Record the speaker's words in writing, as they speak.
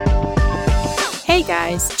Hey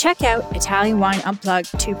guys, check out Italian Wine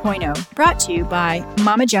Unplugged 2.0, brought to you by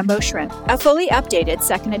Mama Jumbo Shrimp, a fully updated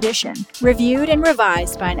second edition, reviewed and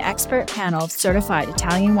revised by an expert panel of certified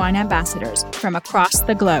Italian wine ambassadors from across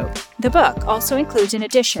the globe. The book also includes an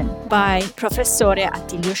edition by Professore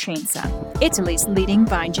Attilio Scienza, Italy's leading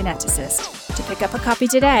vine geneticist. To pick up a copy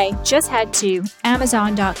today, just head to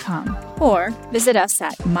Amazon.com or visit us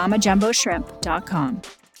at mamajumboshrimp.com.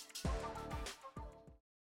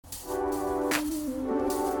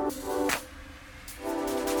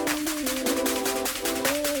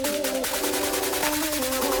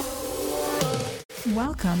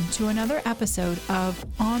 Welcome to another episode of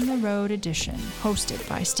On the Road Edition, hosted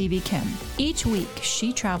by Stevie Kim. Each week,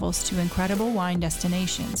 she travels to incredible wine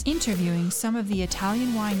destinations, interviewing some of the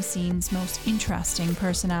Italian wine scene's most interesting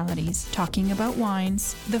personalities, talking about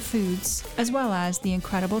wines, the foods, as well as the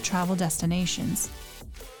incredible travel destinations.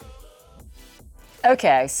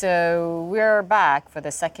 Okay, so we're back for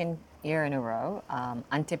the second year in a row,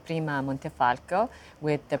 Anteprima Montefalco,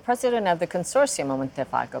 with the president of the consortium of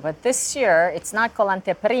Montefalco. But this year, it's not called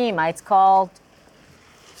Anteprima, it's called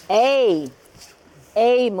A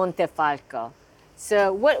Montefalco.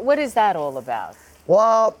 So what is that all about?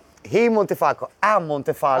 Well, he Montefalco, a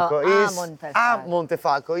Montefalco is Montefalco. a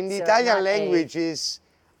Montefalco. In the So Italian not language is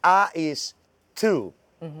a is two.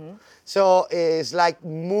 Mm-hmm. So it's like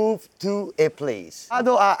move to a place.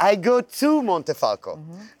 I go to Montefalco.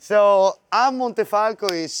 Mm-hmm. So a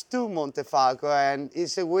Montefalco is to Montefalco, and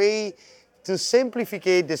it's a way to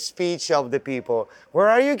simplify the speech of the people. Where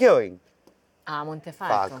are you going? A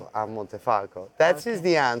Montefalco. A Montefalco. That is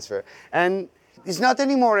the answer. And it's not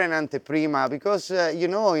anymore an anteprima because,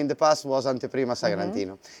 in the past was Anteprima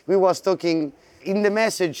Sagrantino. Mm-hmm. We was talking in the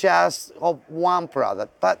message just of one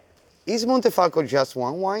product, but is Montefalco just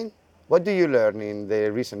one wine? What do you learn in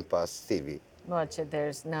the recent past, Stevie? Well,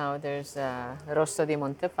 there's Rosso di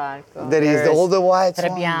Montefalco. There is all the white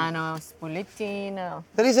Trebbiano, Spulettino.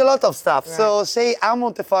 There is a lot of stuff. Right. So say a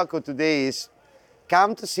Montefalco today is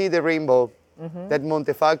come to see the rainbow that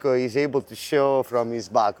Montefalco is able to show from his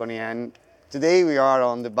balcony. And today we are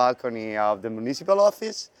on the balcony of the municipal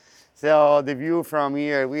office. So the view from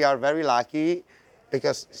here, we are very lucky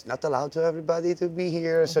because it's not allowed to everybody to be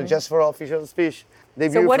here. So just for official speech.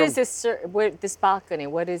 So what is this balcony?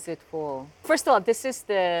 What is it for? First of all, this is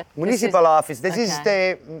the municipal office. This is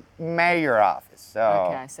the mayor office. So.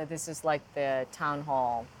 Okay, so this is like the town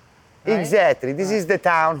hall. Right? Exactly. This is the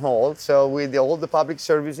town hall. So with all the public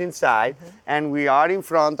service inside, and we are in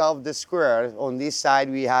front of the square. On this side,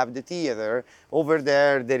 we have the theater. Over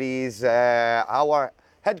there is our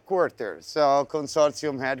headquarters. So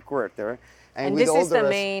consortium headquarters. And this is the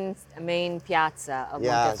main piazza of Montefalco.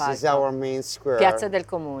 Yes, this is our main square. Piazza del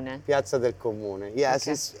Comune. Piazza del Comune.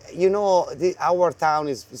 Yes, okay. Our town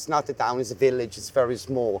it's not a town, it's a village, it's very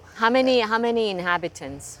small. How many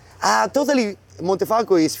inhabitants? Totally,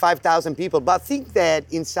 Montefalco is 5,000 people, but think that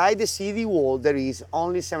inside the city wall there is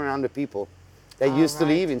only 700 people that used to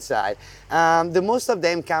live inside. The most of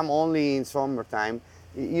them come only in summertime.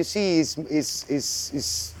 You see,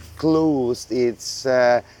 it's closed, it's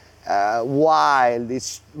wild,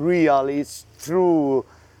 it's real, it's true,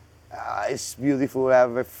 it's beautiful,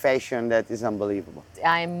 have a fashion that is unbelievable.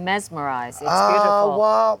 I'm mesmerized, it's beautiful.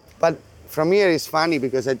 Wow. But from here it's funny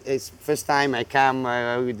because it's first time I come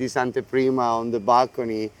with this anteprima on the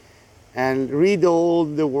balcony and read all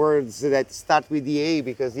the words that start with the A,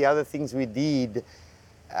 because the other things we did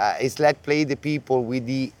is play the people with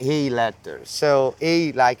the A letter. So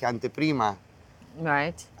A like anteprima.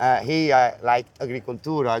 Right. Here, like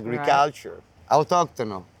agricultura, agriculture,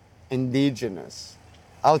 autoctono, indigenous,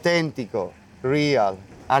 autentico, real,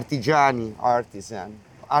 artigiani, artisan,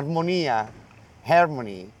 armonia,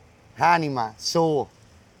 harmony, anima, soul.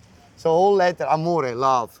 So all letter, amore,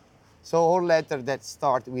 love. So all letter that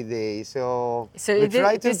start with A. So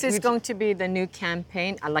this is going to be the new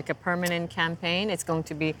campaign, like a permanent campaign. It's going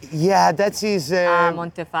to be. Yeah, that is.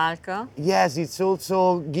 Montefalco. Yes, it's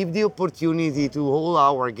also give the opportunity to all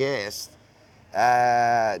our guests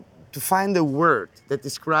to find a word that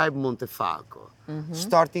describes Montefalco,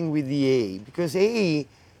 starting with the A, because A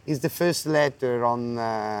is the first letter on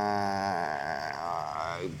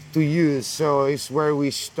to use. So it's where we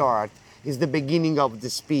start. Is the beginning of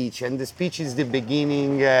the speech, and the speech is the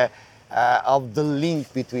beginning of the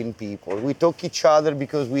link between people. We talk each other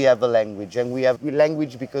because we have a language, and we have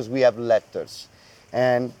language because we have letters.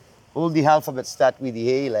 And all the alphabet start with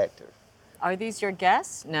the A letter. Are these your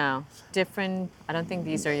guests? No. Different, I don't think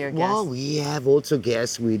these are your guests. Well, we have also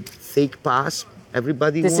guests with fake pass,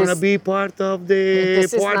 Everybody This want to is- be part of the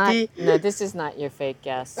This is party? not. This is not your fake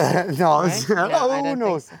guest. No, Right? No, I who don't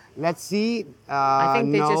knows? think so. Let's see. I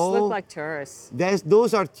think they just no. look like tourists.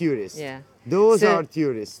 Those are tourists. Yeah. Those So- are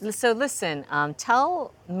tourists. So listen,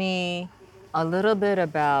 tell me a little bit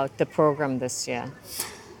about the program this year.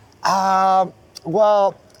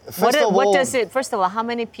 Well, first of all, What does it? First of all, how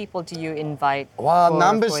many people do you invite? well,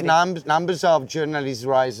 for the- numbers of journalists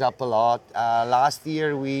rise up a lot. Last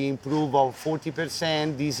year we improved of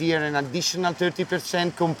 40%. This year an additional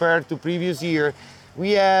 30% compared to previous year.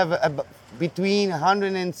 We have between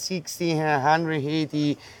 160 and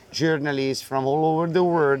 180 journalists from all over the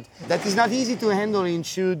world. That is not easy to handle in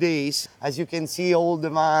 2 days. As you can see, all the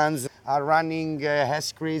vans are running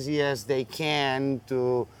as crazy as they can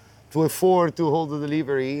to afford to hold the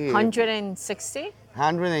delivery. 160.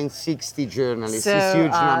 160 journalists. It's a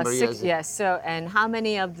huge number, yes. Yes. So, and how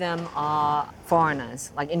many of them are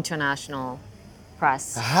foreigners, like international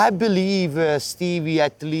press? I believe, Stevie,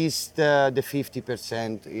 at least the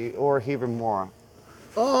 50% or even more.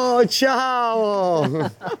 Oh, ciao!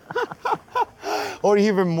 Or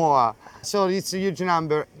even more. So it's a huge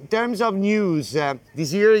number. In terms of news,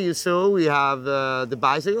 this year you saw we have the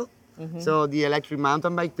bicycle. So the electric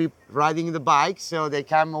mountain bike people riding the bike. So they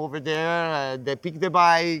come over there, they pick the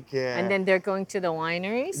bike. And then they're going to the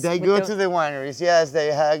wineries? They with go to the wineries, yes. They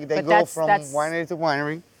But go from that's- winery to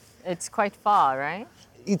winery. It's quite far, right?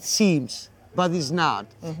 It seems, but it's not.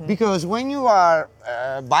 Because when you are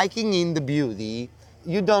biking in the beauty,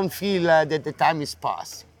 you don't feel that the time is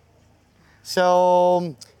past.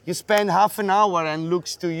 So you spend half an hour and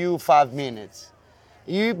looks to you 5 minutes.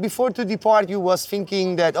 Before to depart, you was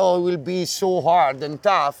thinking that, oh, it will be so hard and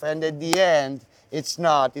tough, and at the end, it's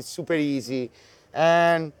not. It's super easy.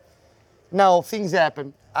 And now things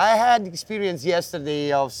happen. I had experience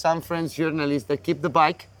yesterday of some French journalists that keep the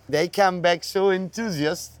bike. They come back so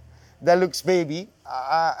enthusiastic, that looks baby,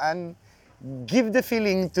 and give the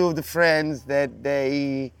feeling to the friends that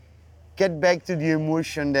they get back to the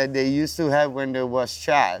emotion that they used to have when they was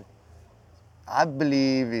child. I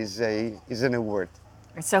believe is an award.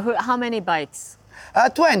 So how many bites?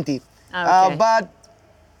 20. Okay. But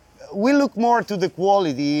we look more to the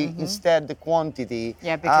quality instead the quantity.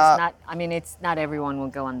 Yeah, because it's not everyone will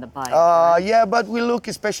go on the bike. Right? Yeah, but we look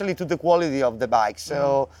especially to the quality of the bike.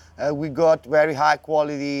 So we got very high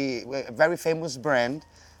quality, very famous brand.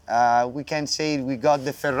 We can say we got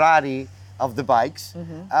the Ferrari of the bikes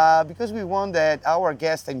because we want that our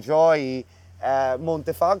guests enjoy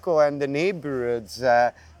Montefalco and the neighborhoods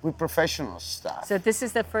with professional stuff. So this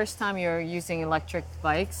is the first time you're using electric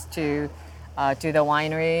bikes to do the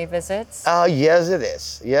winery visits? Yes, it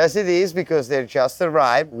is. Yes, it is, because they just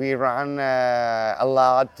arrived. We run a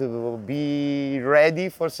lot to be ready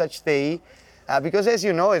for such day. Because as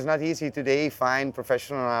you know, it's not easy today find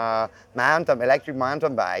professional electric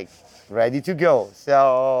mountain bike ready to go.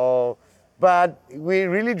 So, but we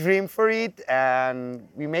really dream for it and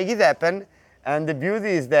we make it happen. And the beauty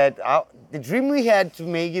is that the dream we had to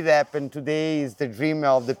make it happen today is the dream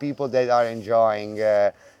of the people that are enjoying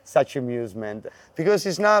such amusement. Because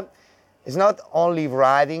it's not only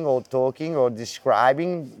writing or talking or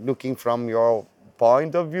describing, looking from your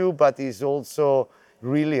point of view, but it's also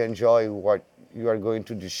really enjoy what you are going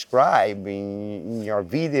to describe in your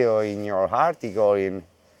video, in your article, in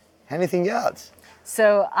anything else.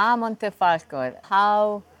 So Montefalco,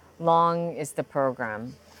 how long is the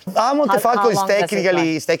program? Montefalco how is long does it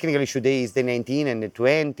last? technically today is the 19 and the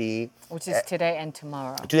 20. Which is today and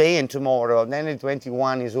tomorrow. Today and tomorrow. Then the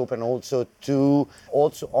 21 is open also to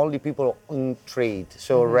only people on trade.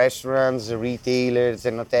 So restaurants, retailers,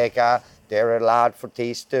 enoteca, they're allowed for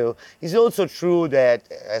taste too. It's also true that,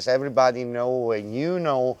 as everybody know and you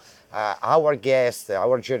know, our guests,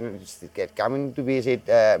 our journalists that get coming to visit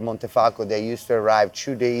Montefalco, they used to arrive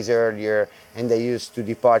 2 days earlier and they used to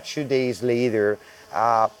depart 2 days later.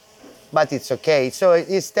 But it's okay. So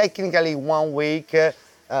it's technically 1 week,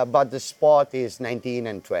 but the spot is 19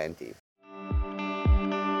 and 20.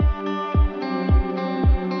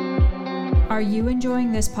 Are you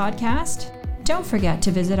enjoying this podcast? Don't forget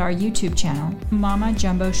to visit our YouTube channel, Mama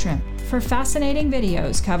Jumbo Shrimp, for fascinating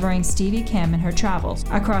videos covering Stevie Kim and her travels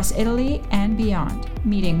across Italy and beyond,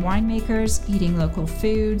 meeting winemakers, eating local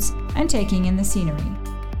foods, and taking in the scenery.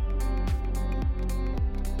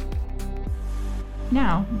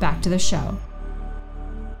 Now, back to the show.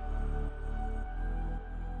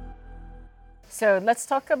 So let's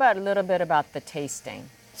talk about a little bit about the tasting.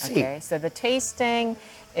 Okay, so the tasting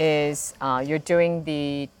is you're doing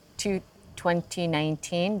the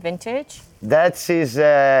 2019 vintage. That is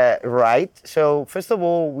right. So first of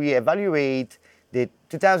all, we evaluate the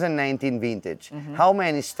 2019 vintage. How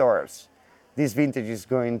many stores this vintage is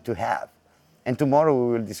going to have? And tomorrow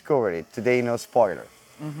we will discover it. Today, no spoiler.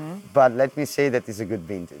 But let me say that it's a good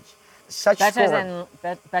vintage. Such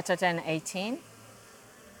better than 18?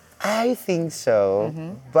 I think so,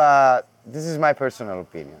 but this is my personal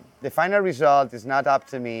opinion. The final result is not up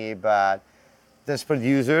to me, but there's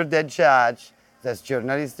producers that judge, there's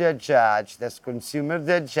journalists that judge, there's consumers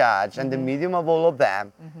that judge, and the medium of all of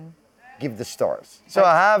them give the stores. So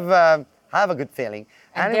I have a good feeling.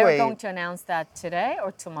 And anyway, they're going to announce that today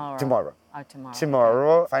or tomorrow? Tomorrow. Oh, tomorrow.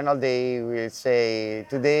 Tomorrow, final day, we'll say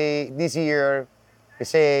today, this year, we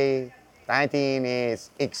say 19 is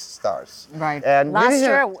X stars. Right. And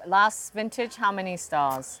last vintage, how many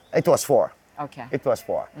stars? it was 4. Okay. It was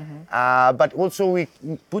 4. But also we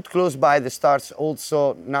put close by the stars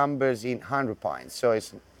also numbers in 100 points. So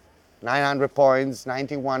it's 900 points,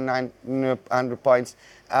 91, 900 points,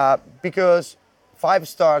 because 5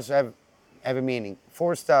 stars have a meaning.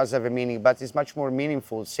 4 stars have a meaning, but it's much more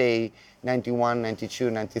meaningful, say 91, 92,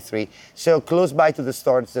 93. So close by to the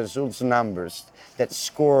stars, there's also numbers that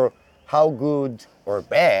score how good or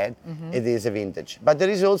bad it is a vintage. But there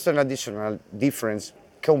is also an additional difference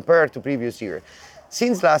compared to previous year.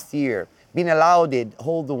 Since last year, been allowed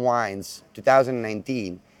all the wines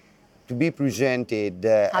 2019 to be presented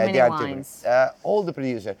How at many the wines? All the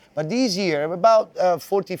producers. But this year, about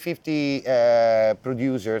 40, 50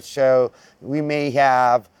 producers, so we may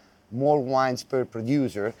have more wines per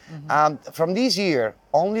producer. From this year,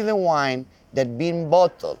 only the wine that been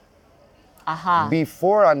bottled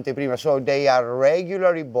before Anteprima, so they are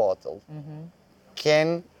regularly bottled,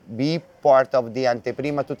 can be part of the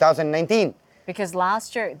Anteprima 2019. Because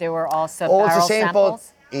last year they were also Also barrel sample,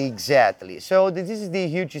 samples? exactly. So this is the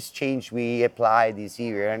hugest change we applied this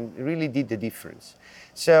year and really did the difference.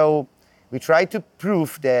 So we try to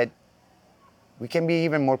prove that we can be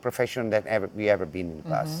even more professional than we ever been in the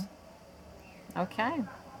past. Okay,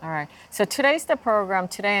 all right. So today's the program.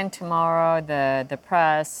 Today and tomorrow, the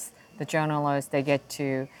press, the journalists, they get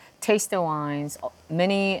to taste the wines.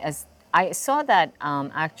 As I saw that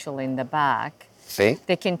actually in the back. See?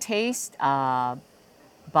 They can taste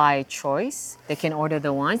by choice. They can order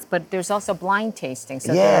the wines, but there's also blind tasting.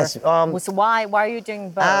 So Yes. so why are you doing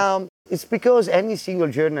both? It's because any single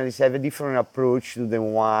journalist have a different approach to the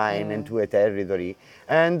wine and to a territory.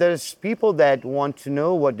 And there's people that want to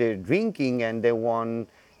know what they're drinking and they want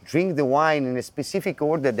drink the wine in a specific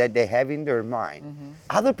order that they have in their mind.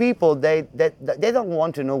 Other people, they don't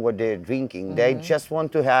want to know what they're drinking. They just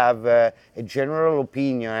want to have a general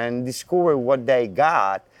opinion and discover what they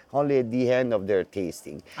got only at the end of their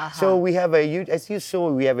tasting. So we have a huge, as you saw,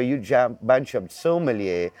 we have a huge bunch of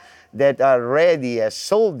sommeliers that are ready as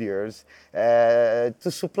soldiers to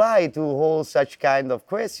supply to all such kind of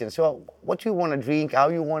questions. So what you want to drink, how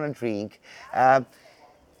you want to drink,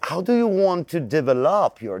 how do you want to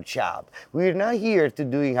develop your job? We're not here to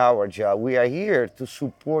doing our job. We are here to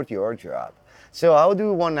support your job. So how do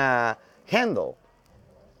you want to handle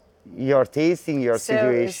your tasting, your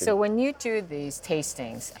situation? So when you do these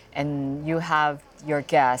tastings and you have your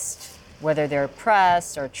guests, whether they're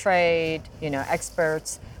press or trade,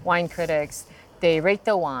 experts, wine critics, they rate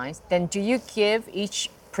the wines, then do you give each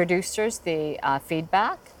producers the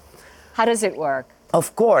feedback? How does it work?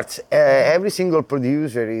 Of course, every single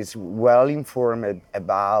producer is well informed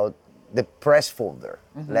about the press folder,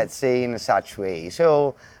 let's say in such way.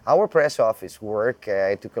 So our press office work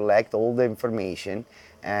to collect all the information,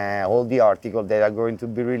 all the articles that are going to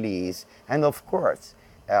be released, and of course,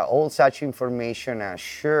 all such information are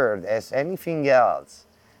shared as anything else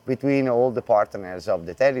between all the partners of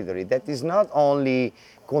the territory. That is not only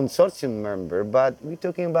consortium member, but we're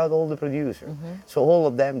talking about all the producers. So all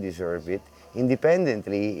of them deserve it,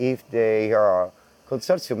 independently if they are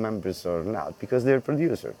consortium members or not, because they're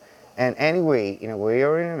producers. And anyway, in a way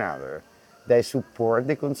or in another, they support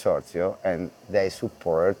the consortium and they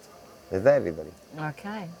support the territory.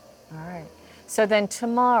 Okay, all right. So then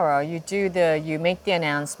tomorrow you make the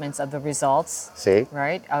announcements of the results, See?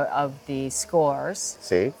 right, of the scores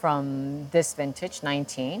See? from this vintage,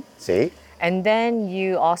 19. See? And then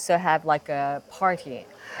you also have like a party.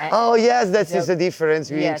 Oh yes, that is the difference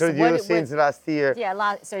we introduced since last year.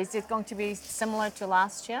 Yeah, so is it going to be similar to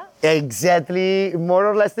last year? Exactly, more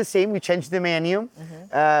or less the same. We changed the menu.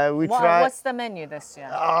 What's the menu this year?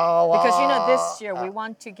 Oh, Because this year we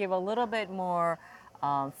want to give a little bit more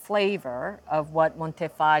flavor of what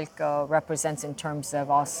Montefalco represents in terms of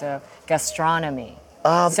also gastronomy.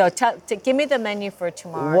 So give me the menu for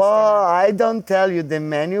tomorrow's Well, I don't tell you the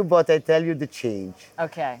menu, but I tell you the change. dinner.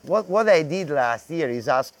 Okay. What I did last year is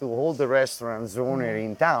ask to all the restaurants owner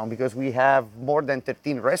in town, because we have more than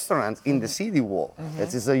 13 restaurants in the city wall.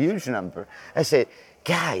 That is a huge number. I said,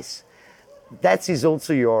 guys, that is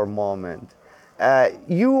also your moment.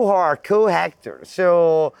 You are co-actors,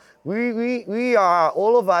 so we are,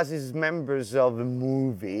 all of us is members of a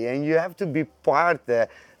movie, and you have to be part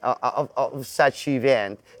of such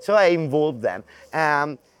event. So I involved them.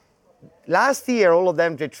 Last year, all of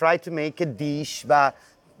them, they tried to make a dish, but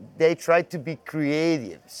they tried to be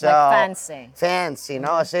creative. So Like fancy. Fancy, you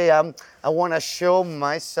know. I say, I want to show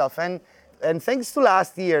myself. And thanks to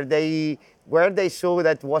last year, where they saw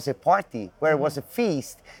that was a party, where it was a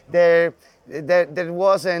feast, there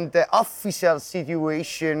wasn't the official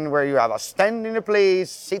situation where you have a stand in a place,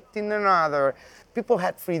 sit in another. People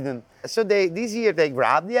had freedom. So this year they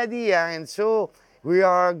grabbed the idea, and so we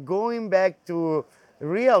are going back to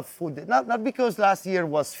real food. Not because last year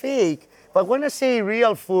was fake, but when I say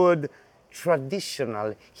real food,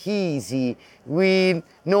 traditional, easy, with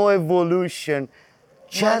no evolution.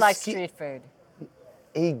 More like street food.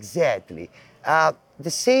 Exactly. The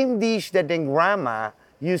same dish that the grandma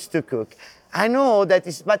used to cook. I know that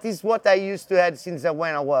but it's what I used to have since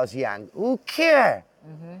when I was young. Who care?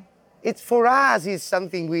 It's for us, it's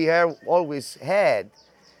something we have always had.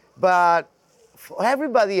 But for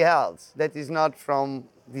everybody else that is not from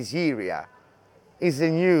this area, it's a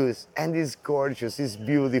news, and it's gorgeous, it's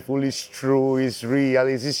beautiful, it's true, it's real,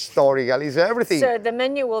 it's historical, it's everything. So the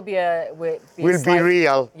menu will be be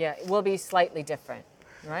real. Yeah, it will be slightly different,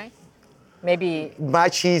 right? Maybe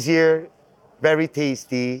much easier, very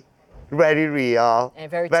tasty, very real,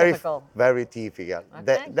 and very typical. Very typical.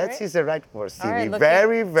 Okay, That is the right word, Stevie. All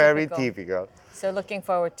right, very typical. So looking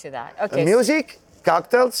forward to that. Okay. Music,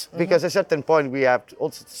 cocktails, because at a certain point we have to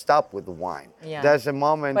also stop with the wine. Yeah. There's a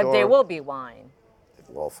moment. But there will be wine.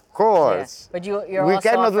 Well, of course. Yeah. But you're we also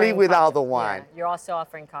cannot live offering without the wine. Yeah, you're also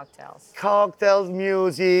offering cocktails. Cocktails,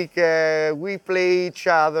 music. We play each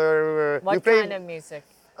other. What kind of music?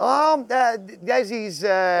 This is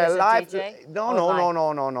live. DJ?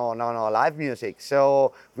 No, live music.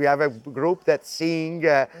 So we have a group that sing.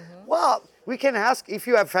 Well, we can ask if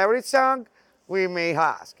you have favorite song. We may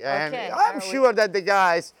ask, and Okay. I'm sure that the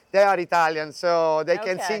guys, they are Italian, so they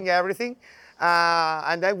can Okay. sing everything.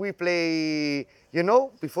 And then we play. You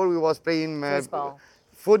know, before we was playing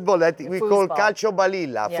football that we call calcio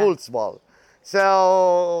balilla, football.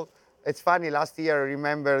 So it's funny, last year, I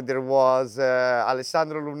remember there was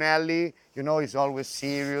Alessandro Lunelli, you know, he's always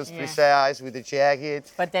serious, precise with the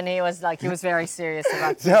jacket. But then he was very serious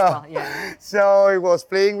about football. Yeah. So he was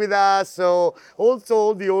playing with us. So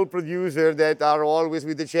also the old producers that are always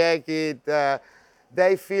with the jacket,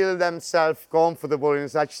 they feel themselves comfortable in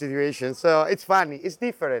such situations. So it's funny, it's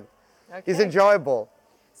different. Okay. It's enjoyable.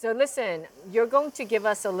 So listen, you're going to give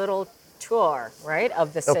us a little tour, right,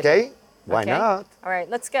 of the city. Okay, why not? All right,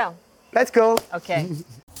 let's go. Let's go. Okay.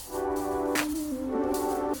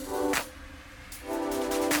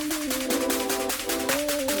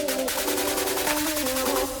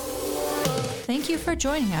 Thank you for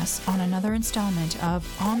joining us on another installment of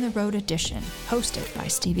On the Road Edition, hosted by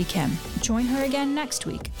Stevie Kim. Join her again next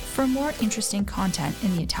week for more interesting content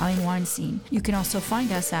in the Italian wine scene. You can also find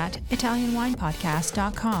us at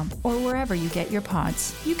ItalianWinePodcast.com or wherever you get your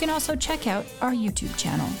pods. You can also check out our YouTube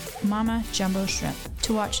channel, Mama Jumbo Shrimp,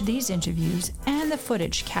 to watch these interviews and the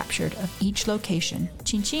footage captured of each location.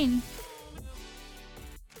 Chin chin!